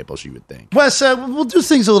timetables, you would think. Wes, we'll do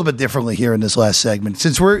things a little bit differently here in this last segment,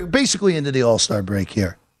 since we're basically into the All-Star break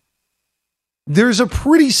here. There's a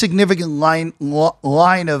pretty significant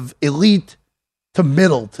line of elite to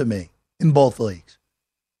middle to me in both leagues.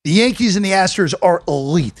 The Yankees and the Astros are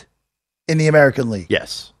elite in the American League.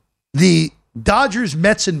 Yes. The Dodgers,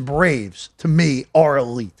 Mets, and Braves, to me, are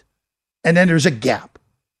elite. And then there's a gap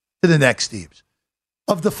to the next teams.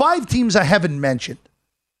 Of the 5 teams I haven't mentioned,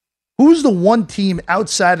 who's the one team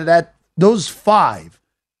outside of those 5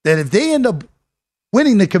 that if they end up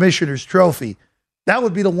winning the Commissioner's Trophy, that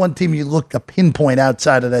would be the one team you look to pinpoint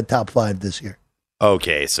outside of that top 5 this year?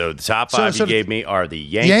 Okay, so the top 5 you gave me are the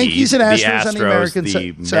Yankees and Astros on the American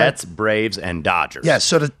the Mets, Braves, and Dodgers. Yes,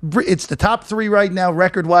 so it's the top 3 right now,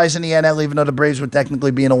 record-wise in the NL, even though the Braves would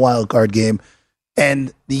technically be in a wild card game.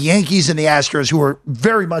 And the Yankees and the Astros, who are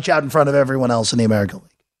very much out in front of everyone else in the American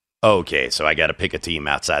League. Okay, so I got to pick a team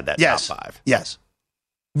outside that top 5. Yes.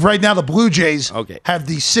 Right now, the Blue Jays have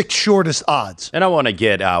the 6th shortest odds. And I want to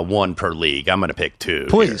get 1 per league. I'm going to pick 2.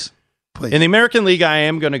 Please. In the American League, I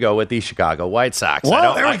am going to go with the Chicago White Sox.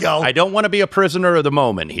 Well, there we go. I don't want to be a prisoner of the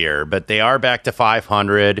moment here, but they are back to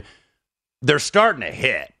 500. They're starting to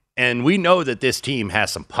hit, and we know that this team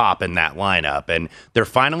has some pop in that lineup, and they're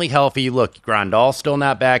finally healthy. Look, Grandal's still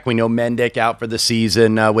not back. We know Mendick out for the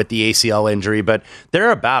season with the ACL injury, but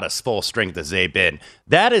they're about as full strength as they've been.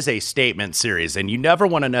 That is a statement series, and you never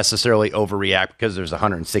want to necessarily overreact because there's a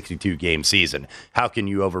 162-game season. How can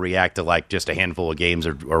you overreact to like just a handful of games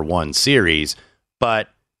or one series? But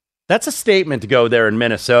that's a statement to go there in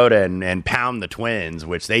Minnesota and pound the Twins,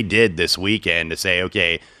 which they did this weekend, to say,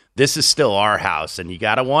 okay, this is still our house. And you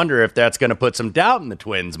got to wonder if that's going to put some doubt in the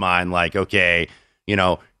Twins' mind, like, okay,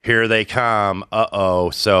 here they come.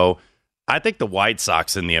 So I think the White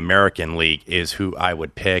Sox in the American League is who I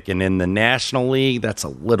would pick. And in the National League, that's a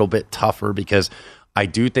little bit tougher because I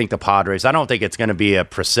do think the Padres, I don't think it's going to be a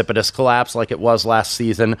precipitous collapse like it was last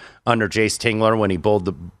season under Jace Tingler when he burned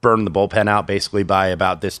the bullpen out basically by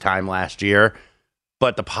about this time last year.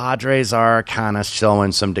 But the Padres are kind of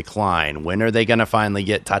showing some decline. When are they going to finally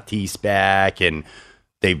get Tatis back? And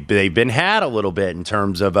they've been had a little bit in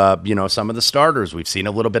terms of some of the starters. We've seen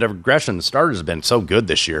a little bit of regression. The starters have been so good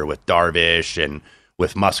this year with Darvish and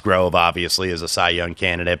with Musgrove, obviously, as a Cy Young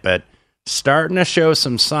candidate, but starting to show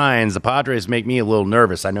some signs. The Padres make me a little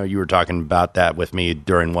nervous. I know you were talking about that with me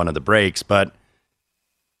during one of the breaks, but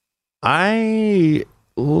I'm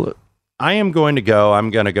going to go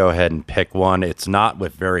ahead and pick one. It's not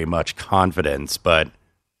with very much confidence, but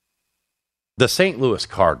the St. Louis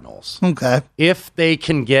Cardinals. Okay. If they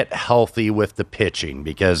can get healthy with the pitching,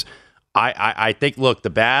 because I think, look, the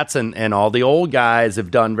bats and all the old guys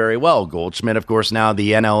have done very well. Goldschmidt, of course, now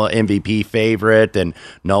the NL MVP favorite, and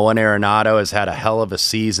Nolan Arenado has had a hell of a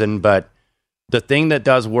season. But the thing that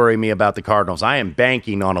does worry me about the Cardinals, I am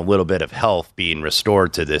banking on a little bit of health being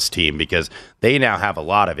restored to this team because they now have a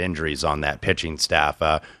lot of injuries on that pitching staff.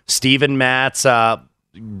 Steven Matz about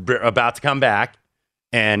to come back.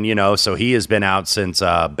 And, so he has been out since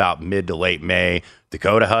about mid to late May.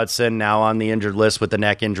 Dakota Hudson now on the injured list with the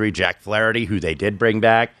neck injury. Jack Flaherty, who they did bring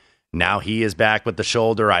back, now he is back with the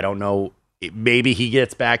shoulder. I don't know. Maybe he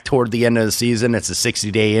gets back toward the end of the season. It's a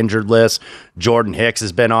 60-day injured list. Jordan Hicks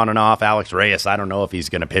has been on and off. Alex Reyes, I don't know if he's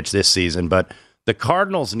going to pitch this season. But the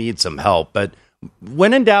Cardinals need some help. But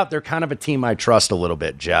when in doubt, they're kind of a team I trust a little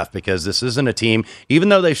bit, Jeff, because this isn't a team, even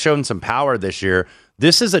though they've shown some power this year,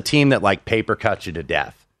 this is a team that like paper cuts you to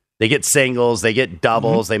death. They get singles, they get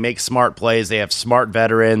doubles, they make smart plays, they have smart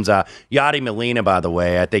veterans. Yadi Molina, by the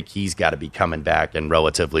way, I think he's got to be coming back in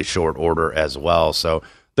relatively short order as well. So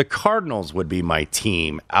the Cardinals would be my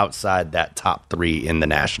team outside that top 3 in the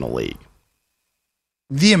National League.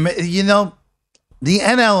 The NL,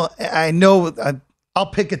 I know I'll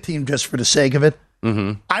pick a team just for the sake of it.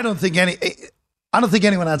 Mm-hmm. I don't think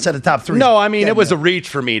anyone outside the top 3. No, I mean, it was a reach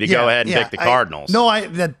for me to go ahead and pick the Cardinals.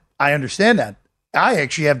 I understand that. I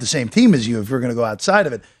actually have the same team as you if we're going to go outside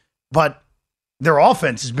of it. But their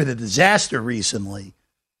offense has been a disaster recently.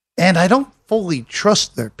 And I don't fully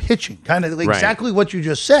trust their pitching. Kind of exactly what you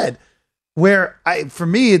just said, where for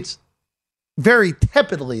me, it's very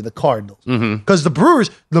tepidly the Cardinals. Because the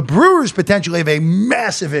Brewers potentially have a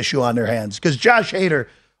massive issue on their hands because Josh Hader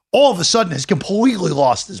all of a sudden has completely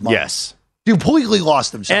lost his mind. Yes. Completely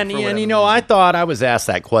lost himself. And I thought I was asked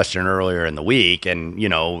that question earlier in the week and,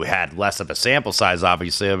 had less of a sample size,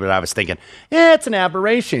 obviously, but I was thinking, it's an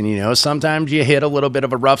aberration. Sometimes you hit a little bit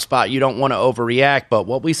of a rough spot. You don't want to overreact. But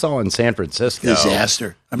what we saw in San Francisco.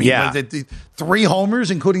 Disaster. I mean, the 3 homers,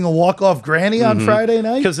 including a walk-off granny on Friday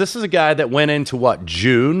night. Because this is a guy that went into,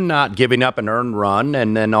 June, not giving up an earned run.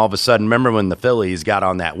 And then all of a sudden, remember when the Phillies got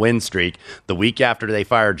on that win streak the week after they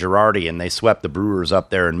fired Girardi and they swept the Brewers up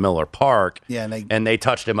there in Miller Park. Yeah, and they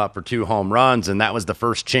touched him up for 2 home runs, and that was the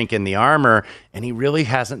first chink in the armor, and he really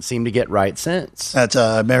hasn't seemed to get right since. That's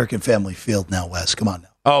American Family Field now, Wes. Come on now.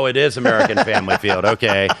 Oh, it is American Family Field.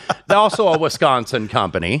 Okay. Also a Wisconsin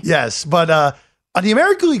company. Yes, but on the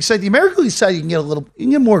American League side, you can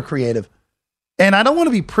get more creative. And I don't want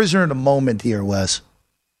to be prisoner of the moment here, Wes,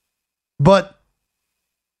 but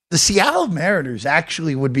the Seattle Mariners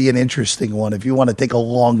actually would be an interesting one if you want to take a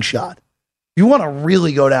long shot. If you want to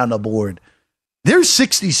really go down the board. They're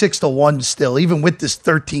 66-1 still, even with this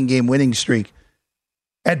 13-game winning streak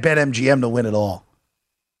at BetMGM to win it all.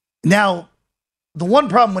 Now, the one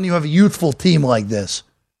problem when you have a youthful team like this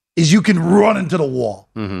is you can run into the wall,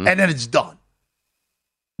 and then it's done.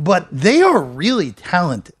 But they are really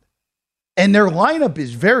talented, and their lineup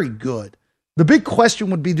is very good. The big question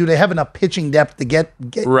would be, do they have enough pitching depth to get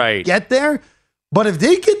there? But if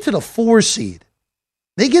they get to the 4 seed,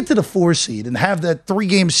 and have that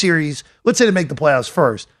 3-game series, let's say they make the playoffs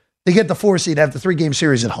first, they get the 4 seed, have the 3-game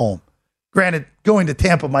series at home. Granted, going to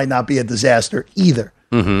Tampa might not be a disaster either.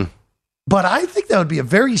 But I think that would be a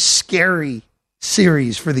very scary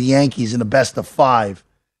series for the Yankees in a best of 5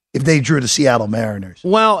 if they drew the Seattle Mariners.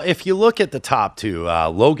 Well, if you look at the top 2,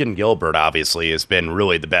 Logan Gilbert obviously has been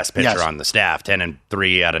really the best pitcher on the staff.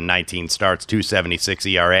 10-3 out of 19 starts, 2.76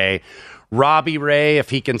 ERA. Robbie Ray, if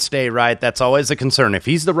he can stay right, that's always a concern. If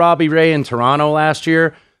he's the Robbie Ray in Toronto last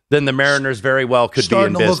year, then the Mariners very well could be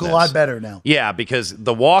in business. Starting to look a lot better now. Yeah, because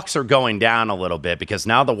the walks are going down a little bit, because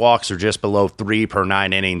now the walks are just below 3 per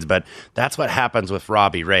 9 innings, but that's what happens with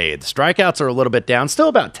Robbie Ray. The strikeouts are a little bit down, still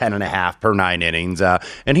about 10.5 per 9 innings,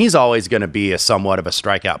 and he's always going to be somewhat of a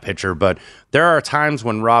strikeout pitcher, but there are times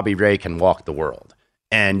when Robbie Ray can walk the world.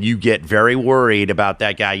 And you get very worried about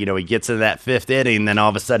that guy. You know, he gets in that 5th inning, then all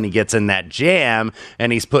of a sudden he gets in that jam,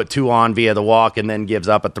 and he's put 2 on via the walk and then gives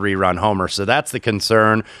up a 3-run homer. So that's the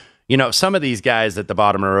concern. You know, some of these guys at the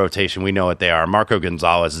bottom of the rotation, we know what they are. Marco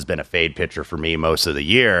Gonzalez has been a fade pitcher for me most of the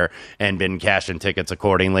year and been cashing tickets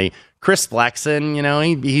accordingly. Chris Flexen, you know,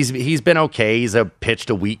 he's been okay. He's a pitch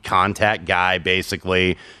to weak contact guy,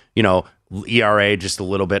 basically. You know, ERA just a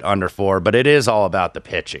little bit under 4, but it is all about the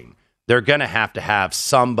pitching. They're going to have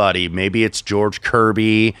somebody, maybe it's George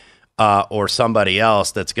Kirby or somebody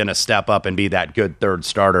else that's going to step up and be that good third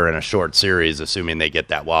starter in a short series, assuming they get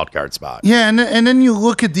that wild card spot. Yeah, and then you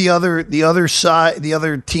look at the other side, the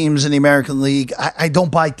other teams in the American League. I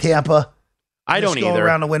don't buy Tampa. I don't either. Go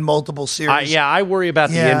around to win multiple series. I worry about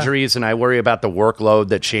the injuries, and I worry about the workload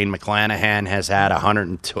that Shane McClanahan has had.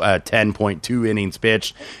 110.2 innings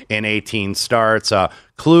pitched in 18 starts.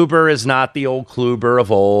 Kluber is not the old Kluber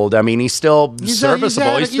of old. I mean, he's still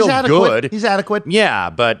serviceable. He's still good. He's adequate.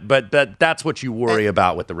 Yeah, but that's what you worry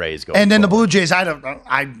about with the Rays going. And then forward. the Blue Jays.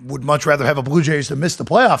 I would much rather have a Blue Jays to miss the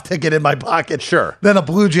playoff ticket in my pocket, than a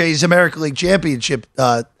Blue Jays American League Championship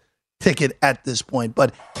ticket at this point.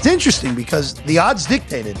 But it's interesting because the odds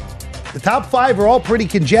dictated. The top 5 are all pretty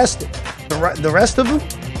congested. The rest of them,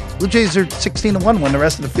 Blue Jays are 16-1 when the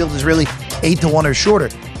rest of the field is really 8-1 or shorter.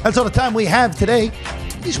 That's all the time we have today.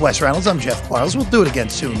 He's Wes Reynolds. I'm Jeff Parles. We'll do it again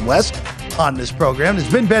soon, Wes, on this program.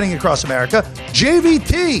 It's been Betting Across America.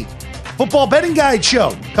 JVT, Football Betting Guide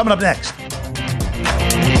Show, coming up next.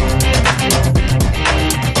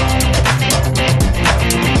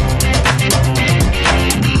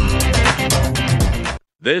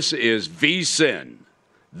 This is VSiN,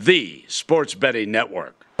 the sports betting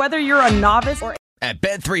network. Whether you're a novice or... At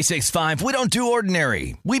Bet365, we don't do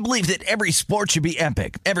ordinary. We believe that every sport should be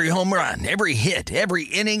epic. Every home run, every hit, every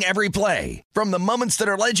inning, every play. From the moments that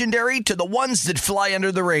are legendary to the ones that fly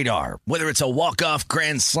under the radar. Whether it's a walk-off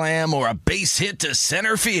grand slam or a base hit to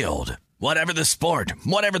center field. Whatever the sport,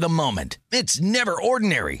 whatever the moment. It's never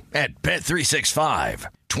ordinary at Bet365.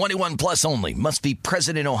 21 plus only. Must be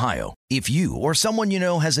present in Ohio. If you or someone you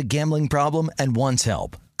know has a gambling problem and wants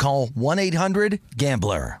help, call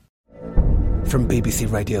 1-800-GAMBLER. From BBC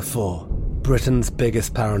Radio 4, Britain's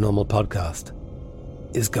biggest paranormal podcast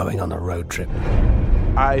is going on a road trip.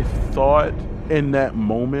 I thought in that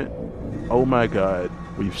moment, oh my God,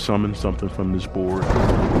 we've summoned something from this board.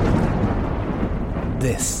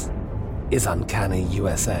 This is Uncanny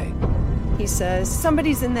USA. He says,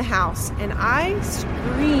 somebody's in the house, and I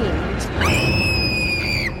screamed.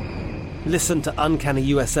 Listen to Uncanny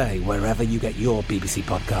USA wherever you get your BBC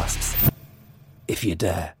podcasts, if you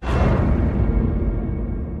dare.